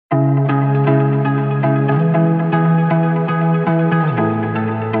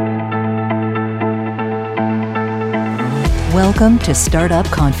Welcome to Startup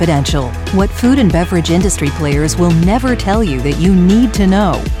Confidential, what food and beverage industry players will never tell you that you need to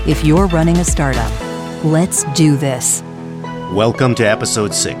know if you're running a startup. Let's do this. Welcome to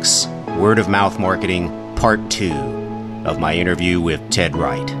Episode 6, Word of Mouth Marketing, Part 2 of my interview with Ted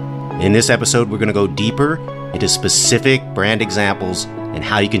Wright. In this episode, we're going to go deeper into specific brand examples and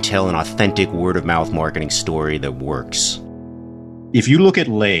how you can tell an authentic word of mouth marketing story that works. If you look at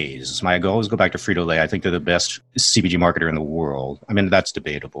Lay's, I always go back to Frito-Lay. I think they're the best CPG marketer in the world. I mean, that's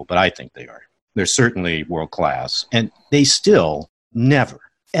debatable, but I think they are. They're certainly world-class. And they still never,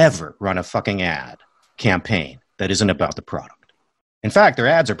 ever run a fucking ad campaign that isn't about the product. In fact, their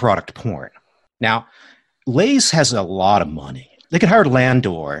ads are product porn. Now, Lay's has a lot of money. They could hire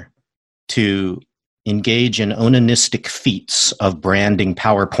Landor to engage in onanistic feats of branding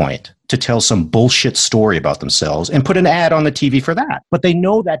PowerPoint to tell some bullshit story about themselves and put an ad on the TV for that. But they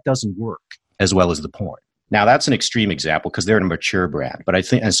know that doesn't work as well as the porn. Now, that's an extreme example because they're a mature brand. But I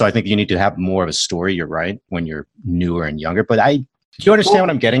think you need to have more of a story, you're right, when you're newer and younger. But do you understand what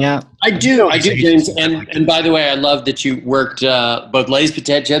I'm getting at? I do, James. And by the way, I love that you worked both Lay's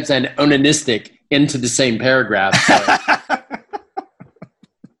potato chips and onanistic into the same paragraph. So.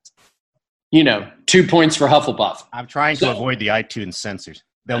 2 points for Hufflepuff. I'm trying to avoid the iTunes censors.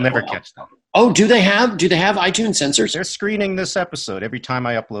 They'll never catch them. Oh, do they have iTunes censors? They're screening this episode every time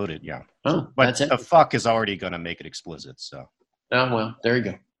I upload it, yeah. Oh, but that's it. The fuck is already going to make it explicit, so. Oh, well, there you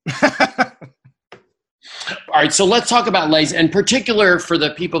go. All right, so let's talk about Lay's. In particular, for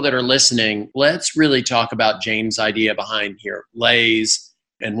the people that are listening, let's really talk about James' idea behind here, Lay's,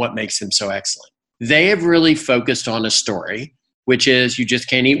 and what makes him so excellent. They have really focused on a story, which is you just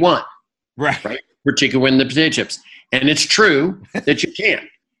can't eat one. Right. Particularly when the potato chips. And it's true that you can.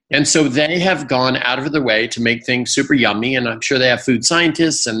 And so they have gone out of their way to make things super yummy. And I'm sure they have food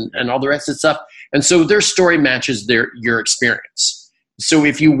scientists and all the rest of the stuff. And so their story matches your experience. So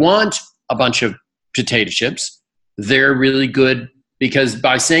if you want a bunch of potato chips, they're really good because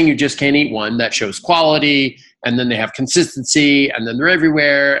by saying you just can't eat one, that shows quality. And then they have consistency. And then they're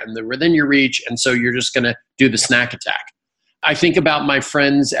everywhere. And they're within your reach. And so you're just going to do the snack attack. I think about my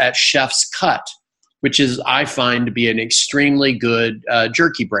friends at Chef's Cut, which is, I find, to be an extremely good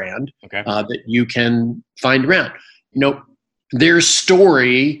jerky brand that you can find around. Their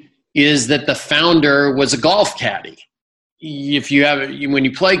story is that the founder was a golf caddy. When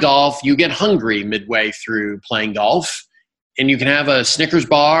you play golf, you get hungry midway through playing golf, and you can have a Snickers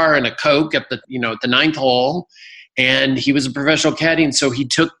bar and a Coke at the ninth hole. And he was a professional caddy, and so he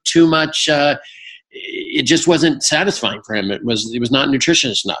took too much. It just wasn't satisfying for him. It was not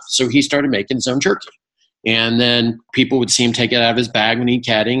nutritious enough. So he started making his own jerky. And then people would see him take it out of his bag when he'd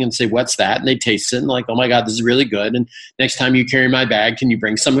caddying and say, "What's that?" And they'd taste it and like, "Oh my God, this is really good. And next time you carry my bag, can you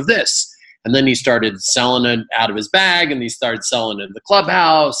bring some of this?" And then he started selling it out of his bag, and he started selling it in the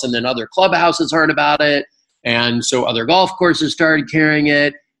clubhouse, and then other clubhouses heard about it. And so other golf courses started carrying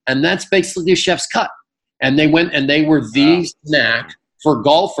it. And that's basically Chef's Cut. And they went and they were the snack for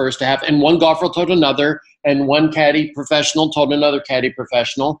golfers to have. And one golfer told another, and one caddy professional told another caddy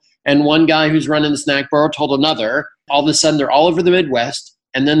professional, and one guy who's running the snack bar told another. All of a sudden, they're all over the Midwest,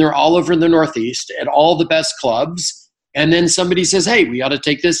 and then they're all over the Northeast at all the best clubs. And then somebody says, "Hey, we ought to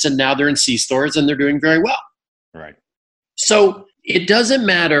take this," and now they're in C-stores, and they're doing very well. Right. So it doesn't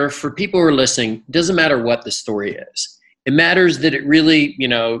matter, for people who are listening, it doesn't matter what the story is. It matters that it really, you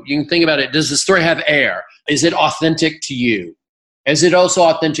can think about it. Does the story have air? Is it authentic to you? Is it also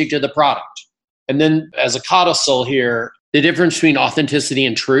authentic to the product? And then as a codicil here, the difference between authenticity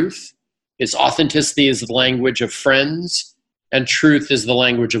and truth is authenticity is the language of friends and truth is the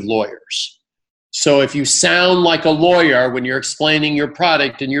language of lawyers. So if you sound like a lawyer when you're explaining your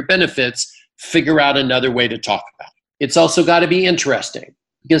product and your benefits, figure out another way to talk about it. It's also got to be interesting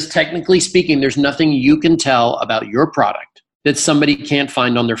because technically speaking, there's nothing you can tell about your product that somebody can't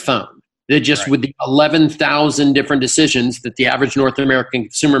find on their phone. That just with the 11,000 different decisions that the average North American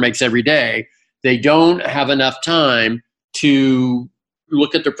consumer makes every day, they don't have enough time to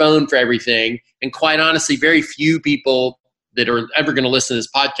look at their phone for everything. And quite honestly, very few people that are ever going to listen to this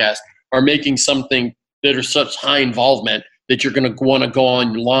podcast are making something that are such high involvement that you're going to want to go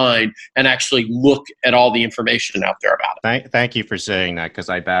online and actually look at all the information out there about it. Thank you for saying that, because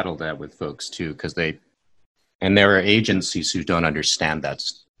I battled that with folks too, and there are agencies who don't understand that.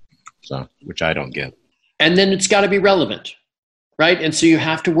 So, which I don't get. And then it's got to be relevant, right? And so you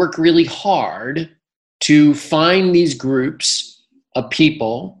have to work really hard to find these groups of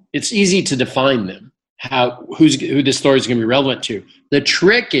people. It's easy to define them, who this story is going to be relevant to. The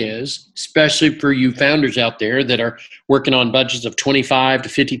trick is, especially for you founders out there that are working on budgets of $25,000 to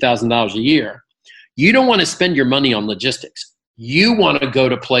 $50,000 a year, you don't want to spend your money on logistics. You want to go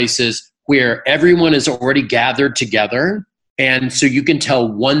to places where everyone is already gathered together, and so you can tell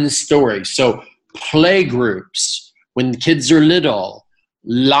one story. So play groups when the kids are little,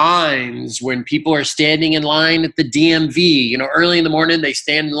 lines when people are standing in line at the DMV. Early in the morning they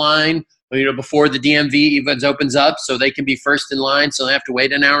stand in line, before the DMV even opens up, so they can be first in line, so they have to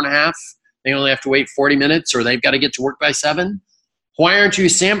wait an hour and a half. They only have to wait 40 minutes, or they've got to get to work by 7. Why aren't you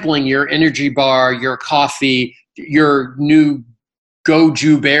sampling your energy bar, your coffee, your new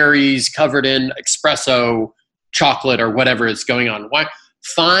goju berries covered in espresso chocolate or whatever is going on? Why?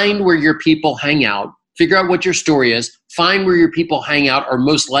 Find where your people hang out, figure out what your story is, find where your people hang out or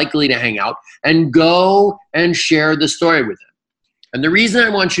most likely to hang out, and go and share the story with them. And the reason I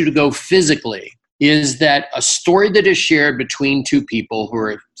want you to go physically is that a story that is shared between two people who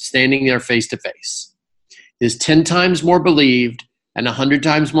are standing there face to face is 10 times more believed and 100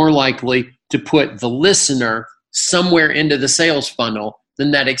 times more likely to put the listener somewhere into the sales funnel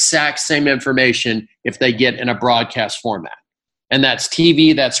than that exact same information if they get in a broadcast format. And that's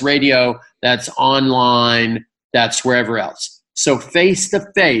TV, that's radio, that's online, that's wherever else. So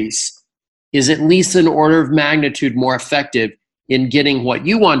face-to-face is at least an order of magnitude more effective in getting what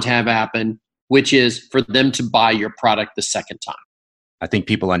you want to have happen, which is for them to buy your product the second time. I think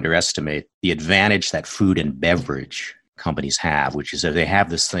people underestimate the advantage that food and beverage companies have, which is that they have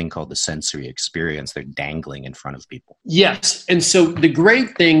this thing called the sensory experience they're dangling in front of people. Yes. And so the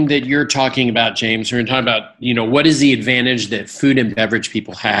great thing that you're talking about, James, we're talking about, what is the advantage that food and beverage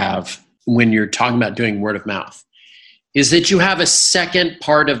people have when you're talking about doing word of mouth, is that you have a second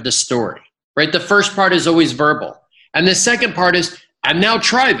part of the story, right? The first part is always verbal. And the second part is, and now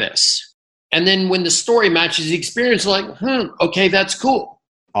try this. And then when the story matches the experience, like, okay, that's cool.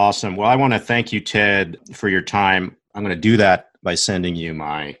 Awesome. Well, I want to thank you, Ted, for your time. I'm going to do that by sending you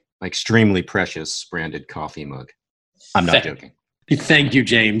my extremely precious branded coffee mug. I'm not joking. Thank you,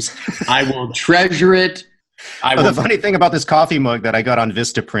 James. I will treasure it. The funny thing about this coffee mug that I got on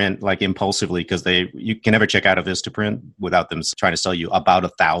Vistaprint, impulsively, because you can never check out a Vistaprint without them trying to sell you about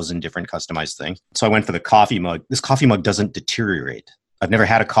 1,000 different customized things. So I went for the coffee mug. This coffee mug doesn't deteriorate. I've never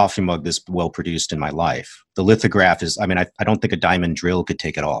had a coffee mug this well produced in my life. The lithograph is, I don't think a diamond drill could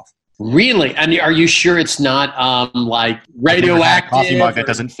take it off. Really? And are you sure it's not radioactive? Coffee mug that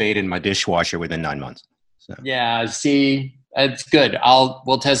doesn't fade in my dishwasher within 9 months. So. Yeah, see, that's good.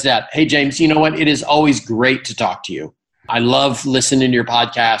 We'll test that. Hey, James, you know what? It is always great to talk to you. I love listening to your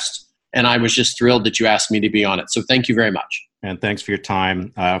podcast, and I was just thrilled that you asked me to be on it. So thank you very much. And thanks for your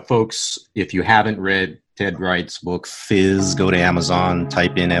time. Folks, if you haven't read Ted Wright's book, Fizz, go to Amazon,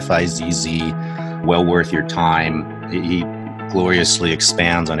 type in Fizz. Well worth your time. He gloriously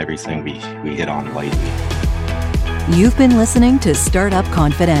expands on everything we hit on lightly. You've been listening to Startup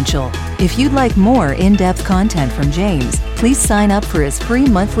Confidential. If you'd like more in-depth content from James, please sign up for his free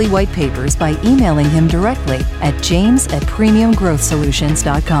monthly white papers by emailing him directly at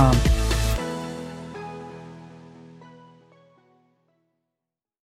james@premiumgrowthsolutions.com.